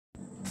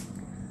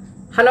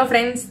Hello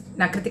friends,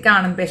 நான் கிருத்திகா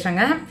ஆனந்த்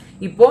பேசுறேங்க.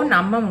 இப்போ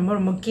நம்ம ரொம்ப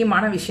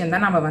முக்கியமான விஷயம்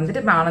தான் நாம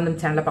வந்துட்டு ஆனந்தம்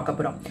சேனல்ல பார்க்க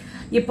போறோம்.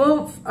 இப்போ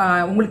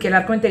உங்களுக்கு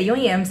எல்லாருக்கும்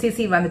தெரியும்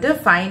MCC வந்துட்டு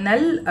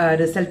ஃபைனல்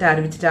ரிசல்ட்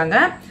அறிவிச்சிட்டாங்க.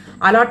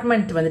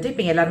 அலாட்மெண்ட் வந்துட்டு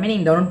இப்போ எல்லாரும்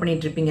நீங்க டவுன்லோட்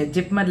பண்ணிட்டு இருப்பீங்க.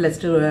 JIPMER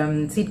லிஸ்ட்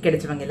சீட்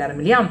கிடைச்சவங்க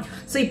எல்லாரும் இல்லையா?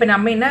 சோ இப்போ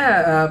நம்ம என்ன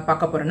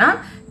பார்க்க போறோம்னா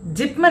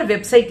JIPMER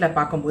வெப்சைட்ல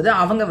பார்க்கும்போது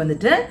அவங்க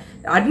வந்துட்டு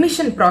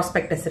அட்மிஷன்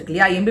ப்ராஸ்பெக்டஸ் இருக்கு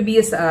இல்லையா,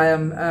 MBBS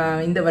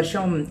இந்த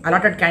வருஷம்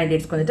அலாட்டட்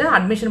கேண்டிடேட்ஸ்க்கு வந்துட்டு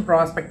அட்மிஷன்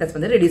ப்ராஸ்பெக்டஸ்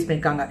வந்து ரிலீஸ்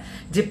பண்ணிருக்காங்க.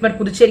 JIPMER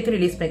புதுச்சேரிக்கு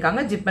ரிலீஸ்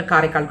பண்ணிருக்காங்க, JIPMER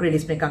காரைக்காலுக்கு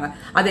ரிலீஸ் பண்ணிருக்காங்க.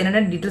 அது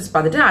என்னென்ன டீடைல்ஸ்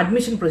பார்த்துட்டு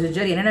அட்மிஷன்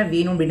ப்ரொசீஜர் என்னென்ன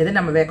வேணும் அப்படின்றது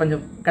நம்ம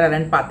கொஞ்சம்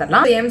கடலன்னு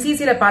பார்த்துடலாம்.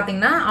 MCCல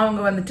பாத்தீங்கன்னா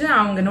அவங்க வந்துட்டு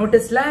அவங்க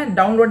நோட்டீஸ்ல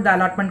டவுன்லோட் த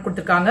அலாட்மெண்ட்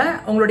கொடுத்துருக்காங்க.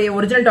 உங்களுடைய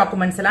ஒரிஜினல்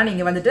டாக்குமெண்ட்ஸ் எல்லாம்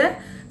நீங்க வந்துட்டு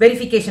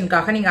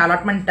வெரிஃபிகேஷனுக்காக நீங்க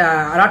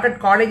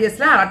அலாட்டட்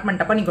காலேஜஸ்ல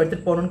அலாட்மெண்ட் அப்ப நீங்க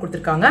எடுத்துட்டு போகணும்னு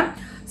கொடுத்துருக்காங்க.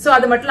 சோ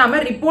அது மட்டும் இல்லாம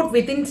ரிப்போர்ட்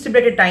வித்தின்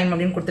ஸ்டிபுலேட்டட் டைம்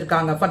அப்படின்னு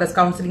கொடுத்திருக்காங்க for the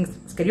counselling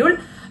schedule.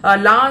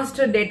 Last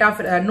date of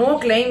no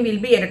claim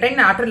will be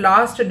entertain after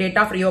last date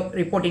of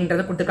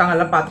ரிப்போர்ட்டிங்ன்றத கொடுத்திருக்காங்க.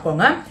 எல்லாம்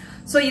பாத்துக்கோங்க.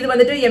 சோ இது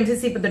வந்துட்டு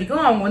MCC பொறுத்த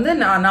வரைக்கும் அவங்க வந்து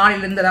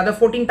நாளையில இருந்து அதாவது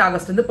 14th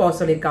ஆகஸ்ட் இருந்து போக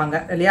சொல்லியிருக்காங்க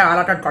இல்லையா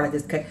அலாட்டட்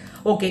காலேஜஸ்க்கு.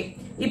 ஓகே,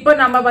 இப்போ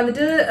நம்ம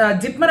வந்துட்டு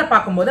JIPMER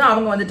பார்க்கும்போது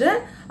அவங்க வந்துட்டு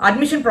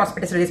அட்மிஷன்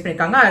ப்ராஸ்பெக்டஸ் ரிலீஸ்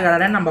பண்ணிருக்காங்க.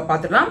 அதனால நம்ம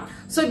பாத்துக்கலாம்.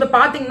 சோ இப்போ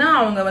பாத்தீங்கன்னா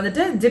அவங்க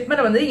வந்துட்டு JIPMER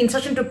வந்து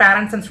instruction to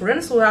parents and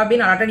students who have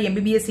been allotted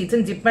MBBS seats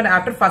in JIPMER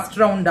after first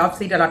round of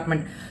seat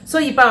allotment. So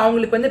இப்போ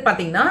அவங்களுக்கு வந்து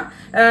பாத்தீங்கன்னா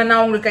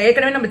நான் உங்களுக்கு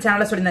ஏற்கனவே நம்ம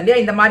சேனல்ல சொல்லியிருந்தேன்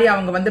இல்லையா, இந்த மாதிரி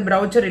அவங்க வந்து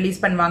ப்ரௌச்சர்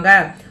ரிலீஸ் பண்ணுவாங்க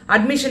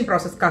அட்மிஷன்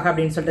ப்ராசஸ்க்காக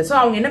அப்படின்னு சொல்லிட்டு. சோ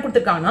அவங்க என்ன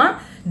கொடுத்திருக்காங்கன்னா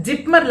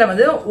JIPMERல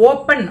வந்து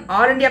ஓப்பன்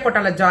ஆல் இந்தியா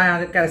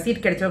கோட்டால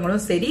சீட்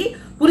கிடைச்சவங்களும் சரி,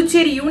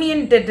 Puducherry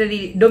union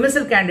territory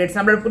domicile candidates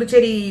நம்மளோட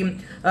புதுச்சேரி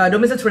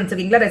டொமிசைல் ஸ்டூடெண்ட்ஸ்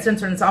இருக்கீங்களா, ரெசிடென்ட்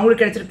ஸ்டூடெண்ட்ஸ்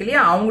அவங்களுக்கு கிடைச்சிருக்கு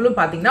இல்லையா, அவங்களும்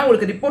பாத்தீங்கன்னா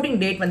உங்களுக்கு ரிப்போர்ட்டிங்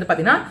டேட் வந்து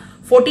பாத்தீங்கன்னா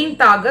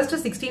 14th August,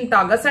 16th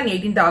August and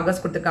 18th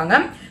August கொடுத்திருக்காங்க.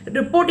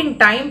 ரிப்போர்ட்டிங்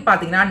டைம்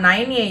பாத்தீங்கன்னா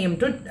 9 AM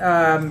to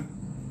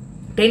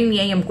 10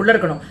 AM குள்ள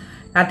இருக்கணும்.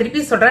 நான் திருப்பி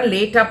சொல்றேன்,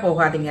 லேட்டா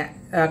போகாதீங்க,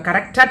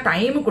 கரெக்டா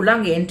டைமுக்குள்ள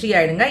அங்க என்ட்ரி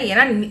ஆயிடுங்க.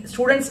 ஏன்னா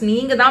ஸ்டூடெண்ட்ஸ்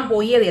நீங்க தான்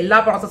போய் அது எல்லா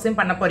ப்ராசஸையும்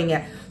பண்ண போறீங்க.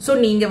 சோ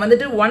நீங்க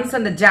வந்துட்டு ஒன்ஸ்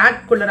அந்த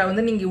ஜாக் குள்ள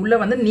வந்து நீங்க உள்ள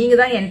வந்து நீங்க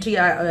தான் என்ட்ரி,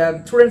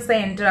 ஸ்டூடெண்ட்ஸ்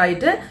தான் என்ட்ரி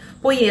ஆயிட்டு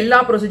போய் எல்லா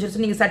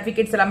ப்ரொசீஜர்ஸும் நீங்க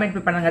சர்டிபிகேட்ஸ் எல்லாமே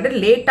பண்ணுங்க.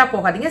 லேட்டா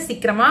போகாதீங்க,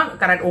 சீக்கிரமா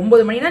கரெக்ட்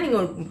 9 மணினா நீங்க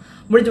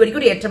முடிஞ்ச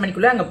வரைக்கும் ஒரு 8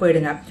 மணிக்குள்ள அங்க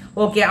போயிடுங்க.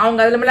 ஓகே, அவங்க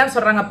அதுல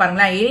சொல்றாங்க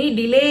பாருங்களேன், எனி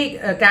டிலே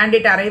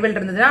கேண்டிடேட் அரைவல்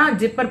இருந்ததுன்னா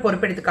JIPMER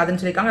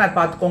பொறுப்பெடுத்துக்காதுன்னு சொல்லிருக்காங்க. அதை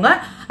பாத்துக்கோங்க.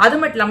 அது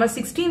மட்டும் இல்லாம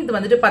 16th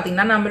வந்துட்டு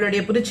பாத்தீங்கன்னா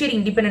நம்மளுடைய Puducherry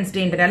independence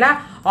டேன்றனால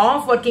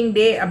of working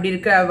day அப்படி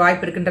இருக்க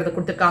வாய்ப்பு இருக்குன்றத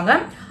கொடுத்திருக்காங்க.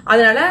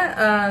 அதனால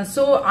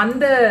சோ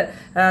அந்த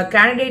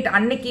கேண்டிடேட்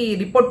அன்னைக்கு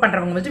ரிப்போர்ட்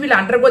பண்றவங்க வந்து will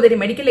undergo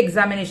their medical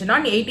examination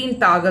on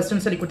 18th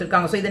ஆகஸ்ட்னு சொல்லி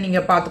கொடுத்திருக்காங்க. சோ இதை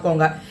நீங்க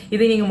பாத்துக்கோங்க,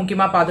 இது நீங்க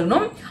முக்கியமா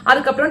பாத்துக்கணும்.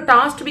 அதுக்கப்புறம்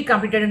டாஸ்க் டு பி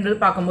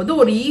கம்ப்ளீட்டட் பார்க்கும்போது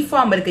ஒரு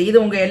ஃபார்ம் இருக்கு.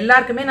 இது உங்க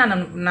எல்லாருக்குமே நான்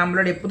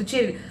நம்மளுடைய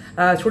புதுச்சேரி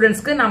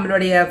ஸ்டூடெண்ட்ஸ்க்கு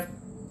நம்மளுடைய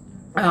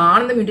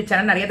ஆனந்தம் யூடியூப்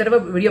சேனல் நிறைய தடவை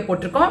வீடியோ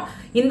போட்டிருக்கோம்.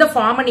 இந்த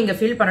ஃபார்மை நீங்க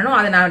ஃபில் பண்ணணும்.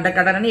 அதை நான்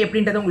கடனை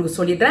எப்படின்றத உங்களுக்கு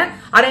சொல்லிடுறேன்.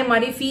 அதே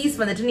மாதிரி ஃபீஸ்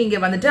வந்துட்டு நீங்க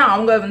வந்துட்டு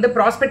அவங்க வந்து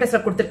ப்ராஸ்பெக்டஸ்ல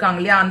கொடுத்திருக்காங்க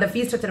இல்லையா, அந்த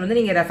ஃபீஸ் ஸ்ட்ரக்சர் வந்து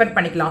நீங்க ரெஃபர்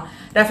பண்ணிக்கலாம்.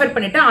 ரெஃபர்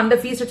பண்ணிட்டு அந்த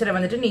ஃபீஸ் ஸ்ட்ரக்சரை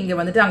வந்துட்டு நீங்க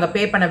வந்துட்டு அங்க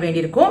பே பண்ண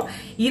வேண்டியிருக்கும்.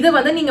 இது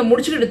வந்து நீங்க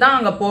முடிச்சுக்கிட்டு தான்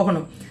அங்க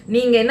போகணும்.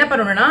 நீங்க என்ன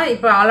பண்ணணும்னா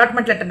இப்ப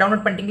அலாட்மெண்ட் லெட்டர்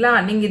டவுன்லோட் பண்ணிட்டீங்களா,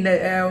 நீங்க இந்த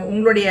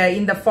உங்களுடைய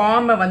இந்த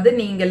ஃபார்மை வந்து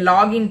நீங்க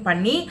லாகின்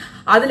பண்ணி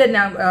அதுல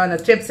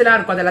ஸ்டெப்ஸ் எல்லாம்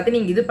இருக்கும், அது எல்லாத்தையும்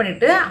நீங்க இது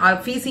பண்ணிட்டு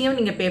ஃபீஸையும்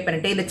நீங்க பே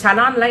பண்ணிட்டு இந்த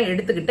சலான் எல்லாம்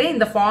எடுத்துக்கிட்டு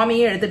இந்த ஃபார்மையும்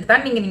எடுத்துட்டு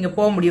தான் நீங்க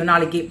போக முடியும்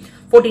நாளைக்கு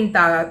 14th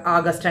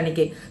ஆகஸ்ட்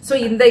அன்னைக்கு. சோ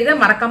இந்த இதை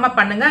மறக்காம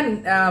பண்ணுங்க.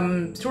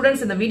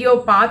 ஸ்டூடெண்ட்ஸ் இந்த வீடியோ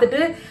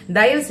பார்த்துட்டு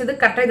தயவு செய்து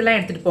கரெக்டா இதெல்லாம்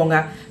எடுத்துட்டு போங்க.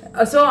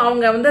 சோ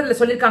அவங்க வந்து அதுல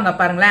சொல்லிருக்காங்க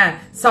பாருங்களேன்,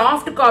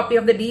 soft copy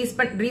of the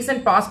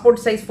recent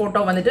passport size photo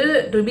வந்துட்டு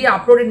டு பி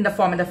அப்லோட் இந்த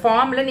ஃபார்ம். இந்த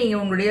ஃபார்ம்ல நீங்க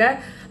உங்களுடைய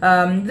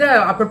இதை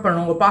அப்லோட்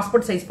பண்ணணும், உங்க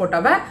பாஸ்போர்ட் சைஸ்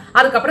போட்டோவை.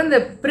 அதுக்கப்புறம் இந்த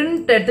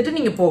பிரிண்ட் எடுத்துட்டு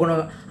நீங்க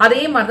போகணும்.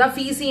 அதே மாதிரிதான்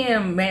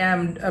ஃபீஸையும்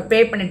பே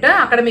பண்ணிட்டு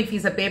அகாடமிக்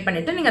ஃபீஸை பே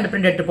பண்ணிட்டு நீங்க அந்த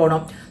பிரிண்ட் எடுத்து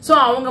போகணும். சோ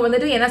அவங்க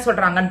வந்துட்டு என்ன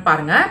சொல்றாங்கன்னு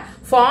பாருங்க,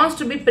 forms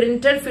to be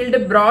printed field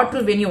brought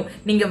to venue.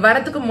 நீங்க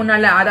வரதுக்கு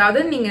முன்னால, அதாவது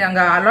நீங்க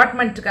அங்க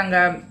அலாட்மெண்ட்டுக்கு அங்க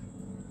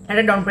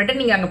டவுன் பண்ணிட்டு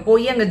நீங்க அங்க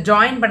போய் அங்க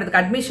ஜாயின் பண்றதுக்கு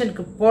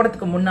அட்மிஷனுக்கு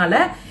போறதுக்கு முன்னால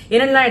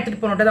என்னெல்லாம்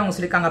எடுத்துட்டு போகணும் அவங்க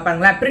சொல்லிருக்காங்க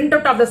பாருங்களேன். Print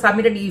out of the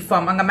submitted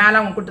form அங்க மேல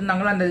அவங்க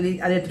கொடுத்திருந்தாங்களோ அந்த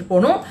அதை எடுத்துட்டு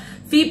போகணும்.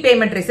 ஃபீ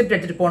பேமெண்ட் ரெசிப்ட்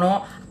எடுத்துட்டு போகணும்.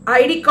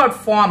 ஐடி கார்டு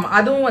ஃபார்ம்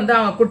அதுவும் வந்து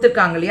அவங்க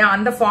கொடுத்திருக்காங்க இல்லையா,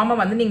 அந்த ஃபார்மை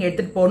வந்து நீங்க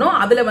எடுத்துட்டு போகணும்.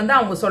 அதுல வந்து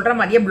அவங்க சொல்ற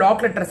மாதிரியே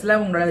பிளாக் லெட்டர்ஸ்ல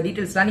உங்களோட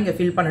டீடைல்ஸ் எல்லாம் நீங்க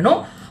ஃபில்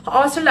பண்ணணும்.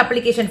 ஹாஸ்டல்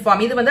அப்ளிகேஷன் ஃபார்ம்,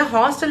 இது வந்து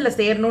ஹாஸ்டல்ல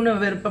சேரணும்னு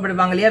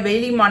விருப்பப்படுவாங்க இல்லையா,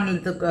 வெளி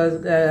மாநிலத்துக்கு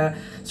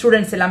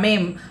ஸ்டூடெண்ட்ஸ் எல்லாமே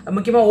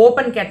முக்கியமா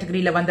ஓப்பன்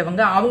கேட்டகரியில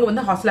வந்தவங்க அவங்க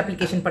வந்து ஹாஸ்டல்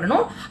அப்ளிகேஷன்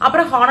பண்ணணும்.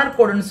 அப்புறம் ஹானர்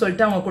கோடுன்னு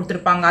சொல்லிட்டு அவங்க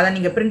கொடுத்திருப்பாங்க, அதை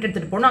நீங்க பிரிண்ட்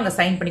எடுத்துட்டு போகணும், அங்க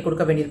சைன் பண்ணி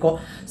கொடுக்க வேண்டியிருக்கும்.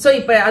 சோ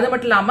இப்ப அது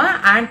மட்டும் இல்லாம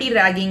ஆன்டி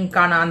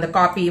ரேகிங்கான அந்த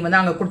காப்பி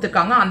வந்து அங்க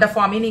கொடுத்திருக்காங்க, அந்த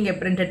ஃபார்மையும் நீங்க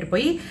பிரிண்ட் எடுத்து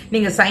போய்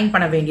நீங்க சைன்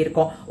பண்ண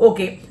வேண்டியிருக்கும்.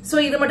 ஓகே, சோ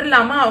இது மட்டும்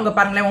இல்லாம அவங்க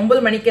பாருங்களேன்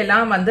 9 மணிக்கு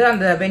எல்லாம் வந்து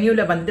அந்த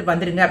வென்யூல வந்துட்டு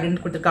வந்துருங்க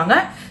அப்படின்னு கொடுத்திருக்காங்க.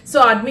 சோ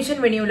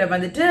அட்மிஷன் வென்யூல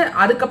வந்துட்டு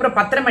அதுக்கப்புறம்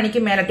 10:30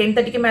 மணிக்கு மேல மேல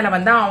 10:30க்கு மேல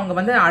வந்தா அவங்க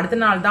வந்து அடுத்த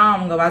நாள் தான்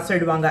அவங்க வர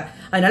சொல்லிடுவாங்க.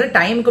 அதனால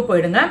டைமுக்கு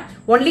போயிடுங்க.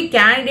 Only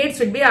candidates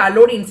will be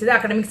allowed inside the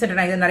academic center.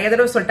 நான் இதை நிறைய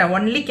தடவை சொல்லிட்டேன்.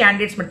 ஒன்லி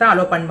கேண்டிடேட்ஸ் மட்டும் தான்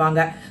அலோ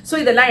பண்ணுவாங்க. சோ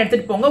இதெல்லாம்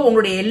எடுத்துட்டு போங்க.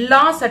 உங்களுடைய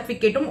எல்லா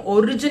சர்டிபிகேட்டும்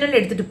ஒரிஜினல்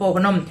எடுத்துட்டு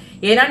போகணும்.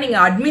 ஏன்னா நீங்க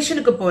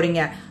அட்மிஷனுக்கு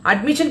போறீங்க.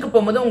 அட்மிஷனுக்கு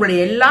போகும்போது உங்களுடைய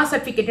எல்லா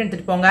சர்டிபிகேட்டும்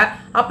எடுத்துட்டு போங்க.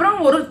 அப்புறம்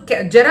ஒரு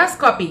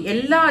ஜெராக்ஸ் காப்பி,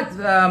 எல்லா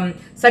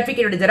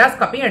சர்டிபிகேட்டோட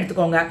ஜெராக்ஸ் காப்பியும்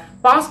எடுத்துக்கோங்க.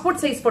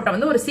 பாஸ்போர்ட் சைஸ் போட்டோ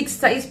வந்து ஒரு 6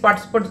 சைஸ்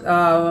பாஸ்போர்ட்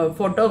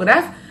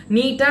போட்டோகிராஃப்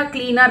நீட்டா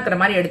கிளீனா இருக்கிற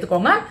மாதிரி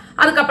எடுத்துக்கோங்க.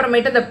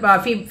 அதுக்கப்புறமேட்டு இந்த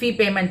ஃபீ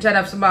பேமெண்ட்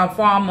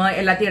ஃபார்ம்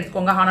எல்லாத்தையும்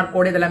எடுத்துக்கோங்க. ஹானர்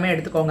கோட் இதெல்லாமே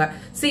எடுத்துக்கோங்க.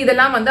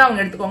 இதெல்லாம் வந்து அவங்க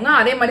எடுத்துக்கோங்க.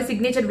 அதே மாதிரி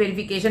சிக்னேச்சர்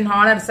வெரிஃபிகேஷன்,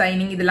 ஹானர்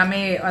சைனிங்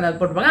இதெல்லாமே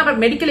போட்டுப்பாங்க.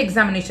 அப்புறம் மெடிக்கல்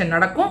எக்ஸாமினேஷன்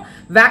நடக்கும்,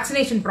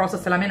 வேக்சினேஷன்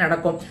ப்ராசஸ் எல்லாமே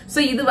நடக்கும்.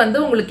 இது வந்து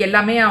உங்களுக்கு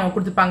எல்லாமே அவங்க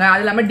கொடுத்துப்பாங்க.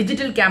 அது இல்லாம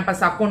டிஜிட்டல்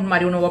கேம்பஸ் அக்கௌண்ட்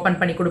மாதிரி ஒன்று ஓபன்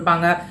பண்ணி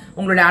கொடுப்பாங்க.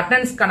 உங்களுடைய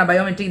அட்டெண்டன்ஸ்க்கான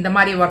பயோமெட்ரிக் இந்த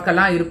மாதிரி ஒர்க்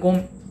எல்லாம்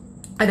இருக்கும்.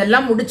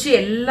 அதெல்லாம் முடிச்சு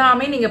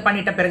எல்லாமே நீங்க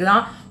பண்ணிட்ட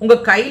பிறகுதான் உங்க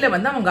கையில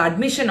வந்து அவங்க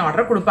அட்மிஷன்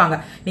ஆர்டர் கொடுப்பாங்க.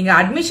 நீங்க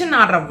அட்மிஷன்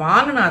ஆர்டர்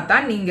வாங்கினா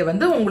தான் நீங்க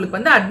வந்து உங்களுக்கு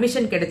வந்து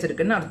அட்மிஷன்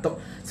கிடைச்சிருக்குன்னு அர்த்தம்.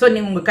 சோ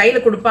நீங்க உங்க கையில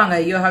கொடுப்பாங்க,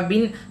 you have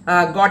been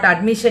God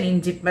admission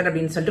இன் ஜிப்மர்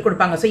அப்படின்னு சொல்லிட்டு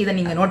கொடுப்பாங்க. சோ இதை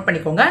நீங்க நோட்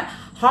பண்ணிக்கோங்க.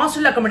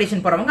 ஹாஸ்டல்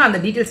அக்கமடேஷன் போறவங்க அந்த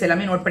டீடைல்ஸ்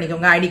எல்லாமே நோட்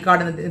பண்ணிக்கோங்க. ஐடி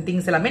கார்டு அந்த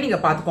திங்ஸ் எல்லாமே நீங்க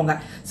பாத்துக்கோங்க.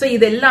 சோ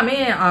இது எல்லாமே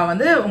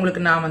வந்து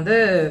உங்களுக்கு நான் வந்து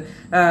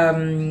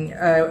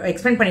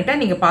எக்ஸ்பிளைன்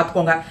பண்ணிட்டேன், நீங்க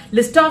பாத்துக்கோங்க.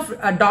 லிஸ்ட் ஆஃப்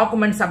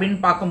டாக்குமெண்ட்ஸ் அப்படின்னு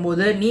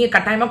பார்க்கும்போது நீங்க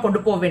கட்டாயமா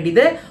கொண்டு போக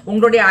வேண்டியது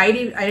உங்களுடைய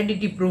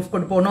ஐடென்டிட்டி ப்ரூஃப்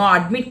கொண்டு போகணும்.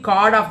 Admit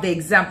card of the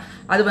exam,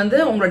 அது வந்து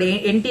உங்களுடைய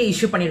என்டிஏ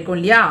இஷ்யூ பண்ணிருக்கோம்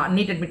இல்லையா,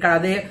 நீட் அட்மிட் கார்டு,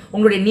 அது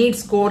உங்களுடைய NEET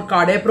score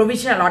card,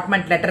 provisional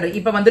allotment letter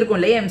இப்ப வந்திருக்கும்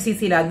இல்லையா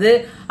எம்சிசில, அது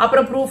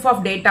அப்புறம் proof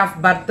of date of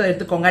birth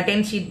எடுத்துக்கோங்க.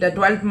 10th sheet,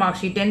 12th mark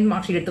sheet, 10th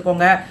mark sheet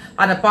எடுத்துக்கோங்க.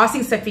 அந்த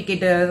பாசிங்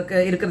சர்டிபிகேட்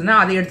இருக்குதுன்னா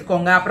அதை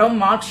எடுத்துக்கோங்க. அப்புறம்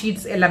மார்க்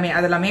ஷீட்ஸ் எல்லாமே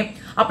அதெல்லாமே.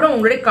 அப்புறம்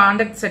உங்களுடைய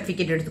கான்டாக்ட்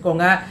சர்டிபிகேட்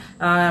எடுத்துக்கோங்க.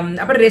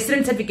 அப்புறம்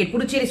ரெசிடென்ட் சர்டிபிகேட்,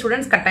 புதுச்சேரி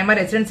ஸ்டூடெண்ட்ஸ் கட்டாயமா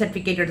ரெசிடென்ட்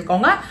சர்டிபிகேட்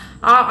எடுத்துக்கோங்க.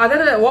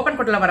 அதர் ஓபன்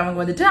போர்ட்டல்ல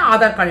வரவங்க வந்துட்டு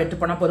ஆதார் கார்டு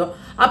எடுத்து போனா போதும்.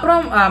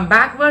 அப்புறம்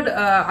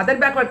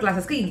other backward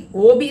கிளாஸஸ்க்கு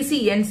OBC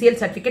NCL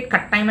certificate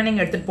கட்டாயமா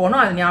நீங்க எடுத்துட்டு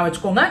போகணும். அது ஞாபகம்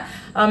வச்சுக்கோங்க.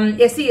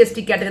 எஸ்சி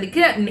எஸ்டி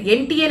கேட்டகரிக்கு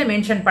என்டிஏல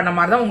மென்ஷன் பண்ண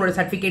மாதிரி தான் உங்களோட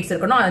சர்டிபிகேட்ஸ்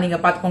இருக்கணும். அதை நீங்க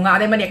பாத்துக்கோங்க.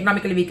 அதே மாதிரி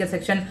economically weaker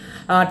section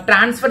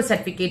transfer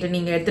certificate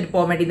நீங்க எடுத்துட்டு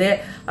போக வேண்டியது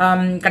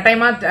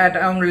கட்டாயமா.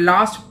 உங்க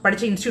லாஸ்ட்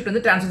படிச்ச இன்ஸ்டியூட்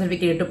வந்து டிரான்ஸ்பர்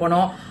சர்டிபிகேட் எடுத்து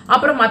போகணும்.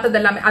 அப்புறம் மத்தது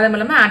எல்லாமே அது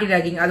இல்லாம ஆன்டி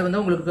ராகிங் அது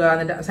வந்து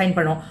உங்களுக்கு சைன்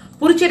பண்ணும்.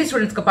 புதுச்சேரி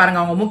ஸ்டூடெண்ட்ஸ்க்கு பாருங்க,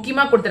 அவங்க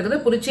முக்கியமா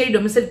கொடுத்திருக்கிறது புதுச்சேரி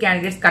டொமிசைல்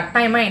கேண்டிடேட்ஸ்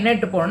கட்டாயமா என்ன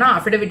எடுத்து போகணும்னா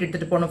அஃபிடவிட்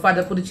எடுத்துட்டு போகணும். For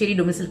the Puducherry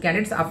domicile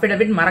candidates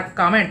affidavit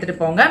மறக்காம எடுத்துட்டு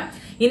போங்க.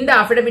 இந்த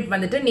அஃபிடவிட்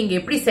வந்துட்டு நீங்க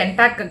எப்படி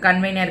சென்டாக்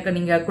கன்வீனருக்கு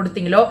நீங்க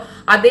கொடுத்தீங்களோ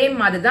அதே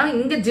மாதிரி தான்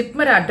இங்க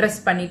ஜிப்மர் அட்ரஸ்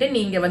பண்ணிட்டு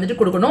நீங்க வந்துட்டு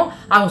கொடுக்கணும்.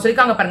 அவங்க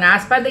சொல்லிருக்காங்க பாருங்க,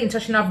 as per the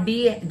instruction of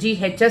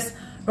DGHS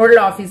nodal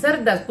officer,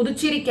 the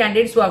Puducherry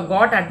candidates who have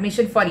got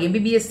admission for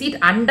MBBS seat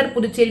under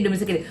Puducherry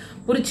domicile,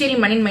 Puducherry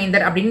மணின்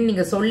மைந்தர் அப்படின்னு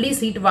நீங்க சொல்லி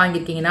சீட்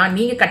வாங்கிருக்கீங்கன்னா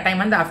நீங்க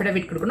கட்டாயமா அந்த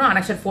அஃபிடவிட் கொடுக்கணும்.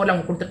 அனக்ஷர் 4ல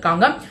அவங்க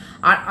கொடுத்திருக்காங்க.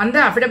 அந்த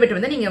அஃபிடவிட்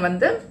வந்து நீங்க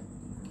வந்து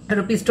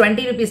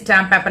 ₹20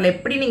 ஸ்டாம்ப் பேப்பர்ல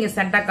எப்படி நீங்க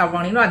சென்டாக்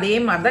வாங்கினீங்களோ அதே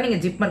மாதிரி தான் நீங்க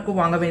ஜிப்மருக்கு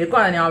வாங்க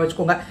வேண்டியிருக்கும். அதை ஞாபகம்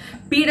வச்சுக்கோங்க.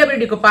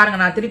 பிடபிள்யூடிக்கு பாருங்க,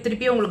 நான்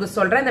திருப்பி உங்களுக்கு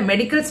சொல்றேன், இந்த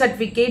medical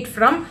certificate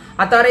from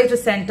authorised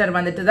centre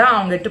வந்துட்டு தான்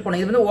அவங்க எடுத்து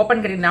போகணும். இது வந்து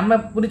ஓபன் கிடையாது. நம்ம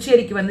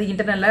புதுச்சேரிக்கு வந்து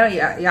இன்டர்னல்ல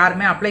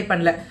யாருமே அப்ளை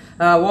பண்ணல.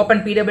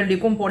 ஓபன்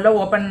பிடபிள்யூடிக்கும் போடல,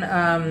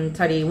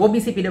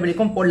 ஓபிசி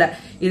பிடபிள்யூக்கும் போடல.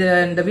 இது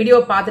இந்த வீடியோ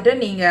பார்த்துட்டு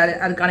நீங்க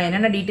அதுக்கான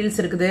என்னென்ன டீடைல்ஸ்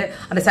இருக்குது,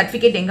 அந்த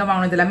சர்டிபிகேட் எங்க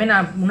வாங்கணும் எல்லாமே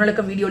நான் முன்னாடி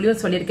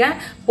வீடியோலயும் சொல்லியிருக்கேன்.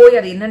 போய்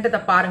அது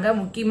என்னன்றதை பாருங்க.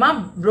 முக்கியமா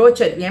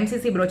ப்ரோச்சர்,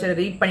 எம்சிசி ப்ரோச்சர்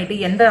ரீட் பண்ணிட்டு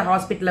எந்த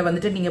ஹாஸ்பிட்டல்ல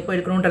வந்துட்டு நீங்க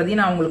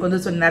போயிருக்கணும்ன்றதையும் நான் உங்களுக்கு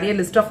வந்து நிறைய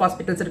லிஸ்ட் ஆஃப்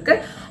ஹாஸ்பிட்டல்ஸ் இருக்கு.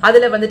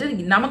 அதுல வந்துட்டு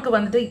நமக்கு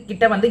வந்துட்டு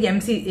கிட்ட வந்து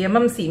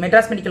எம்எம்சி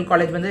மெட்ராஸ் மெடிக்கல்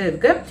காலேஜ் வந்து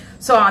இருக்கு.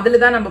 சோ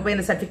அதுல தான் நம்ம போய்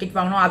இந்த சர்டிபிகேட்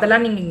வாங்கணும்.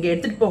 அதெல்லாம் நீங்க இங்க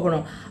எடுத்துட்டு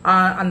போகணும்.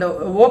 அந்த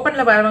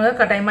ஓபன்ல வரவங்க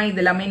கட்டாயமா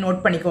இது எல்லாமே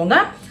நோட் பண்ணிக்கோங்க.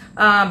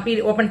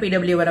 ஓபன்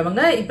பிடபிள்யூ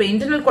வரவங்க இப்ப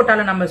இன்டர்னல்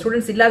கோட்டால நம்ம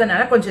ஸ்டூடெண்ட்ஸ்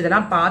இல்லாதனால கொஞ்சம்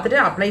இதெல்லாம் பார்த்துட்டு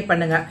அப்ளை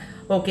பண்ணுங்க.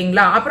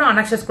 ஓகேங்களா? அப்புறம்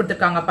அனக்ஷஸ்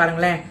கொடுத்திருக்காங்க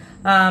பாருங்களேன்.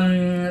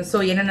 சோ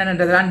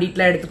என்னென்னதெல்லாம்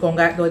டீட்டெயிலா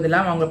எடுத்துக்கோங்க.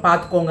 இதெல்லாம் அவங்க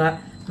பாத்துக்கோங்க.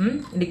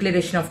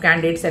 டிக்ளரேஷன் ஆஃப்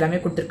கேண்டிடேட்ஸ்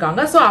எல்லாமே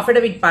கொடுத்திருக்காங்க. சோ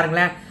அஃபிடவிட்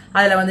பாருங்களேன்,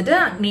 அதுல வந்துட்டு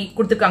நீ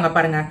கொடுத்திருக்காங்க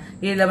பாருங்க.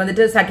 இதுல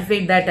வந்துட்டு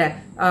certificate that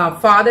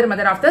father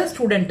mother of the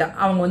student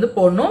அவங்க வந்து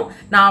போடணும்.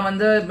 நான்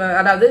வந்து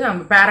அதாவது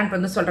பேரண்ட்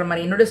வந்து சொல்ற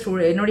மாதிரி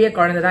என்னுடைய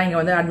குழந்தை தான் இங்க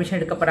வந்து அட்மிஷன்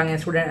எடுக்க போறாங்க.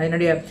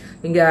 என்னுடைய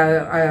இங்க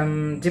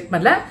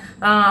ஜிப்மர்ல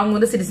அவங்க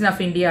வந்து சிட்டிசன்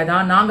ஆஃப் இந்தியா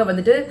தான். நாங்க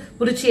வந்துட்டு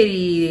புதுச்சேரி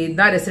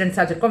தான்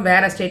ரெசிடென்ஸா இருக்கோம்,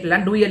 வேற ஸ்டேட்ல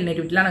டூயல்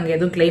நேட்டிவிட்டிலாம் நாங்க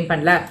எதுவும் கிளைம்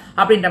பண்ணல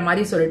அப்படின்ற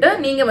மாதிரி சொல்லிட்டு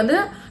நீங்க வந்து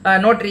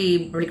நோட்டரி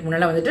பப்ளிக்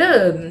முன்னால வந்துட்டு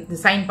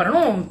சைன்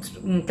பண்ணணும்,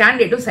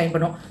 கேண்டிடேட்டும் சைன்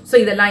பண்ணும். சோ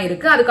இதெல்லாம்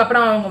இருக்கு.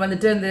 அதுக்கப்புறம் அவங்க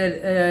வந்துட்டு இந்த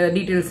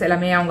டீடைல்ஸ்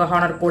எல்லாமே அவங்க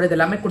ஹானர் கோட்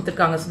இதெல்லாமே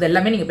கொடுத்திருக்காங்க. சோ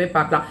எல்லாமே நீங்க போய்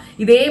பார்க்கலாம்.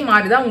 இதே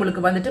மாதிரிதான்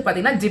உங்களுக்கு வந்துட்டு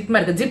பாத்தீங்கன்னா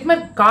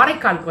ஜிப்மர்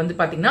காரைக்காலுக்கு வந்து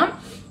பாத்தீங்கன்னா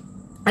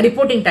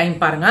ரிப்போர்ட்டிங் டைம்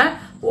பாருங்க.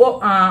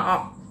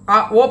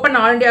 ஓபன்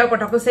ஆல் இந்தியா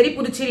கோட்டாக்கும் சரி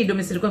புதுச்சேரி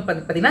டொமிசைலுக்கும்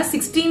பாத்தீங்கன்னா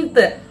 16th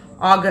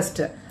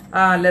ஆகஸ்ட்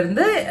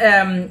இருந்து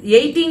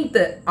 18th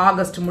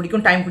ஆகஸ்ட்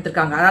முடிக்கும் டைம்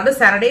கொடுத்திருக்காங்க. அதாவது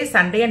சாட்டர்டே,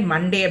 சண்டே அண்ட்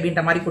மண்டே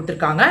அப்படின்ற மாதிரி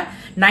கொடுத்திருக்காங்க.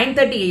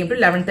 9:30 AM to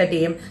 11:30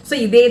 AM. சோ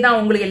இதே தான்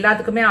உங்களுக்கு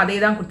எல்லாத்துக்குமே அதே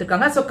தான்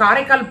கொடுத்திருக்காங்க. சோ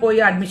காரைக்கால்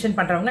போய் அட்மிஷன்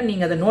பண்றவங்க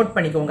நீங்க அதை நோட்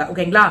பண்ணிக்கோங்க.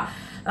 ஓகேங்களா?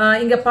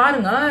 இங்க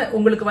பாருங்க,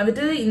 உங்களுக்கு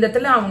வந்துட்டு இந்த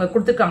இடத்துல அவங்க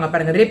கொடுத்திருக்காங்க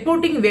பாருங்க,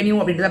 ரிப்போர்ட்டிங் வென்யூ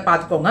அப்படின்றத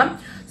பாத்துக்கோங்க.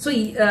 சோ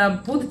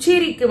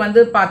புதுச்சேரிக்கு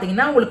வந்து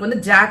பாத்தீங்கன்னா உங்களுக்கு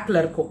வந்து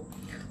ஜாக்ல இருக்கும்.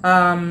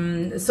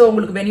 சோ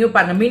உங்களுக்கு வென்யூ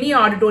பாருங்க, mini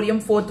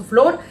auditorium 4th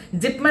floor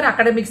JIPMER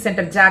academic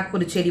centre jack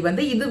Puducherry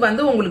வந்து இது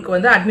வந்து உங்களுக்கு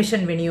வந்து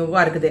அட்மிஷன்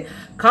வென்யூவா இருக்குது.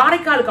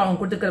 காரைக்காலுக்கு அவங்க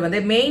கொடுத்துருக்கிறது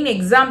வந்து main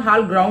exam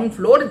hall ground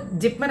floor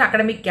JIPMER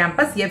academic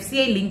campus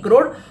FCI link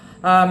road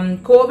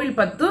கோவில்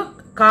 10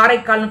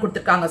 காரைக்கால்னு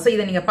கொடுத்துருக்காங்க. ஸோ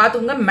இதை நீங்க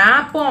பாத்துக்கோங்க,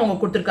 மேப்பும் அவங்க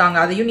கொடுத்துருக்காங்க,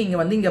 அதையும் நீங்க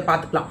வந்து இங்க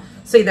பாத்துக்கலாம்.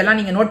 ஸோ இதெல்லாம்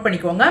நீங்க நோட்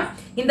பண்ணிக்கோங்க.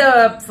 இந்த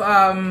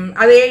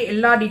அதே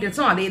எல்லா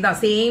டீடைல்ஸும் அதே தான்,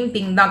 சேம்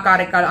திங் தான்,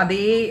 காரைக்கால்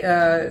அதே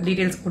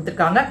டீடைல்ஸ்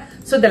கொடுத்துருக்காங்க.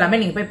 ஸோ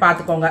இதெல்லாமே நீங்க போய்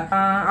பாத்துக்கோங்க.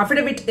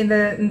 அஃபிடவிட்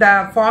இந்த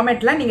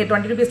ஃபார்மேட்ல நீங்க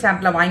 20 ரூபீஸ்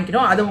ஸ்டாம்ப்ல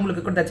வாங்கிக்கணும், அது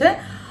உங்களுக்கு கொடுத்தாச்சு.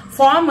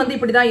 ஃபார்ம் வந்து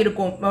இப்படிதான்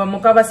இருக்கும்,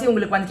 முக்காவாசி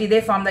உங்களுக்கு வந்துட்டு இதே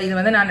ஃபார்ம் தான். இது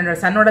வந்து நான் என்னோட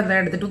சன்னோட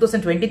எடுத்து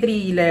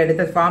 2023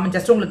 எடுத்த ஃபார்ம்,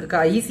 ஜஸ்ட்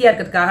உங்களுக்கு ஈஸியா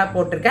இருக்கிறதுக்காக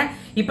போட்டிருக்கேன்.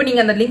 இப்போ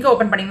நீங்க அந்த லிங்க்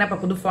ஓபன் பண்ணீங்கன்னா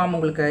இப்போ புது ஃபார்ம்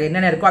உங்களுக்கு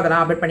என்னென்ன இருக்கோ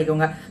அதெல்லாம் அப்லோட்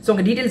பண்ணிக்கோங்க. ஸோ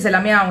உங்க டீடைல்ஸ்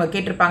எல்லாமே அவங்க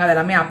கேட்டிருப்பாங்க,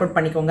 அதெல்லாமே அப்லோட்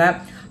பண்ணிக்கோங்க.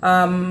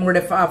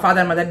 உங்களுடைய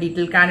father mother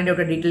detail,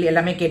 candidate detail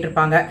எல்லாமே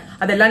கேட்டிருப்பாங்க,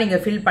 அதெல்லாம் நீங்க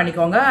ஃபில்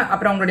பண்ணிக்கோங்க.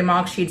 அப்புறம் உங்களுடைய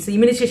மார்க் ஷீட்ஸ்,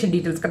 இம்யூனைசேஷன்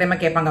டீடைல்ஸ் கட்டாயமா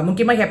கேட்பாங்க,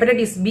 முக்கியமா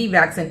ஹெப்படைட்டிஸ் B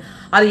வேக்சின்.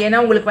 அது ஏன்னா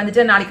உங்களுக்கு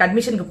வந்துட்டு நாளைக்கு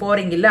அட்மிஷனுக்கு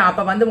போறீங்க இல்ல,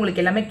 அப்ப வந்து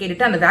உங்களுக்கு எல்லாமே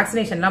கேட்டுட்டு அந்த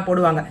வேக்சினேஷன்லாம்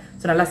போடுவாங்க.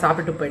 ஸோ நல்லா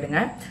சாப்பிட்டு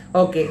போயிடுங்க.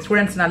 ஓகே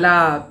ஸ்டூடெண்ட்ஸ், நல்லா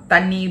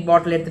தண்ணி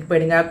பாட்டில் எடுத்துட்டு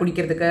போயிடுங்க,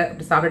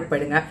 குடிக்கிறதுக்கு சாப்பிட்டு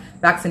போயிடுங்க,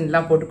 வேக்சின்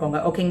எல்லாம் போட்டுக்கோங்க.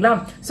 ஓகேங்களா?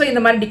 ஸோ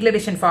இந்த மாதிரி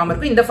டிக்ளரேஷன் ஃபார்ம்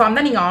இருக்கும். இந்த ஃபார்ம்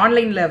தான் நீங்க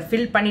ஆன்லைன்ல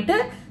ஃபில் பண்ணிட்டு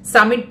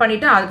சப்மிட்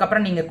பண்ணிட்டு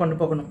அதுக்கப்புறம் நீங்க கொண்டு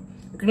போகணும்.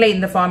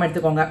 இந்த ஃபார்ம்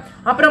எடுத்துக்கோங்க.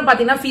 அப்புறம்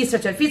பாத்தீங்கன்னா ஃபீஸ்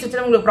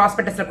ஸ்ட்ரக்சர் உங்களுக்கு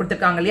ப்ராஸ்பெக்டஸ்ல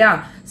கொடுத்துருக்காங்க இல்லையா?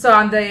 சோ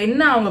அந்த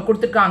என்ன அவங்க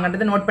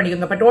கொடுத்துருக்காங்கன்றத நோட்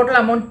பண்ணிக்கோங்க. இப்போ டோட்டல்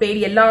அமௌண்ட்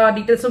பெய்டு எல்லா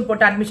டீடைல்ஸும்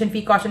போட்டு அட்மிஷன்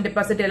ஃபீ, காஷன்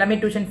டெபாசிட் எல்லாமே,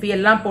 டியூஷன் ஃபீ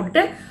எல்லாம்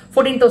போட்டுட்டு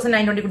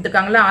 14,920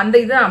 கொடுத்துருக்காங்களா, அந்த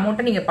இது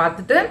அமௌண்ட்டை நீங்க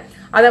பார்த்துட்டு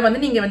அதை வந்து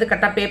நீங்க வந்து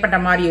கரெக்டா பே பண்ற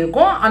மாதிரி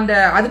இருக்கும். அந்த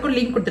அதுக்கும்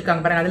லிங்க்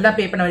கொடுத்துருக்காங்க பாருங்க, அதெல்லாம்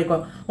பே பண்ண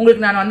வரைக்கும்.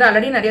 உங்களுக்கு நான் வந்து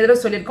ஆல்ரெடி நிறைய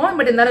தடவை சொல்லியிருக்கோம்,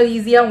 பட் இருந்தாலும்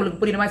ஈஸியா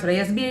உங்களுக்கு புரியுற மாதிரி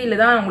சொல்றேன். SBI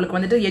தான் உங்களுக்கு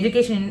வந்துட்டு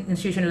எஜுகேஷன்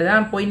இன்ஸ்டிடியூஷன்ல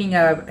தான் போய் நீங்க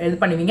இது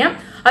பண்ணுவீங்க.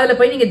 அதுல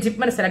போய் நீங்க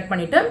ஜிப்மர் செலக்ட்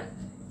பண்ணிட்டு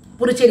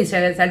புதுச்சேரி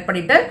செலக்ட்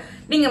பண்ணிட்டு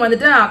நீங்க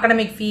வந்துட்டு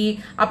அகாடமிக் ஃபீ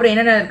அப்புறம்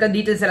என்னென்ன இருக்க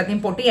டீடைல்ஸ்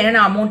எல்லாத்தையும் போட்டு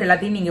என்னென்ன அமௌண்ட்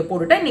எல்லாத்தையும் நீங்க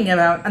போட்டுட்டு நீங்க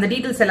அந்த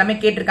டீடைல்ஸ் எல்லாமே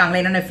கேட்டிருக்காங்க,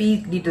 என்னென்ன ஃபீ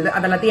டீடைல்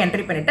அதெல்லாத்தையும்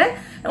என்ட்ரி பண்ணிட்டு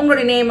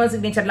உங்களுடைய நேம்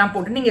சிக்னேச்சர் எல்லாம்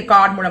போட்டு நீங்க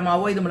கார்டு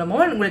மூலமாவோ இது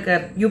மூலமாவோ உங்களுக்கு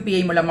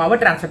UPI மூலமாவோ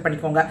டிரான்ஸ்ஃபர்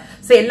பண்ணிக்கோங்க.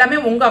 ஸோ எல்லாமே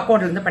உங்க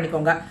அக்கௌண்ட்ல இருந்து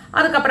பண்ணிக்கோங்க.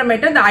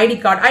 அதுக்கப்புறமேட்டு இந்த ஐடி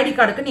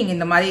கார்டுக்கு நீங்க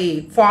இந்த மாதிரி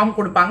ஃபார்ம்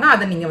கொடுப்பாங்க,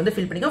 அதை நீங்க வந்து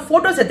ஃபில் பண்ணிக்கோங்க.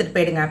 போட்டோஸ் எடுத்துட்டு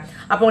போயிடுங்க,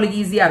 அப்போ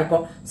உங்களுக்கு ஈஸியா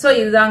இருக்கும். ஸோ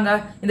இதுதாங்க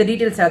இந்த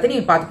டீடைல்ஸ் எல்லாத்தையும்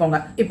நீங்க பாத்துக்கோங்க.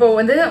 இப்போ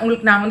வந்து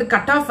உங்களுக்கு நான் வந்து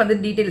கட் ஆஃப் வந்து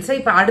டீடைல்ஸை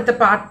இப்போ அடுத்த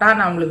பார்ட்டா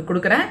நான் உங்களுக்கு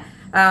கொடுக்குறேன்.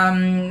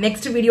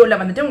 நெக்ஸ்ட் வீடியோல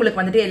வந்துட்டு உங்களுக்கு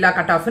வந்துட்டு எல்லா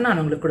கட் ஆஃபும் நான்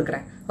உங்களுக்கு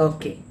கொடுக்குறேன்.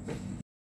 ஓகே.